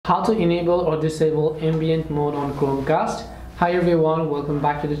How to enable or disable ambient mode on Chromecast. Hi everyone, welcome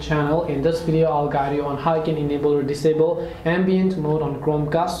back to the channel. In this video I'll guide you on how you can enable or disable ambient mode on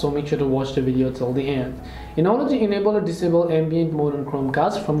Chromecast, so make sure to watch the video till the end. In order to enable or disable ambient mode on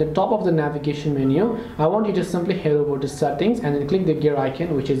Chromecast, from the top of the navigation menu, I want you to simply head over to settings and then click the gear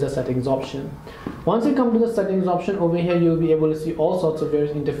icon, which is the settings option. Once you come to the settings option, over here you'll be able to see all sorts of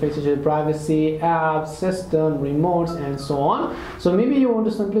various interfaces with privacy, apps, system, remotes, and so on. So maybe you want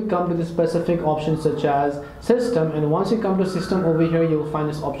to simply come to the specific options such as system, and once you come to system, over here you'll find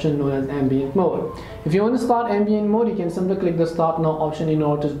this option known as ambient mode. If you want to start ambient mode, you can simply click the start now option in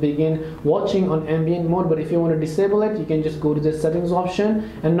order to begin watching on ambient mode. But if you want to disable it, you can just go to the settings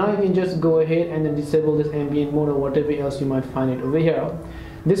option, and now you can just go ahead and then disable this ambient mode or whatever else you might find it over here.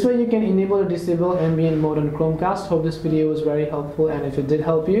 This way you can enable or disable ambient mode on Chromecast. Hope this video was very helpful, and if it did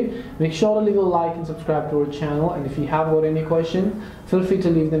help you, make sure to leave a like and subscribe to our channel. And if you have got any question, feel free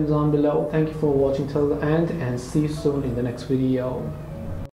to leave them down below. Thank you for watching till the end, and see you soon in the next video.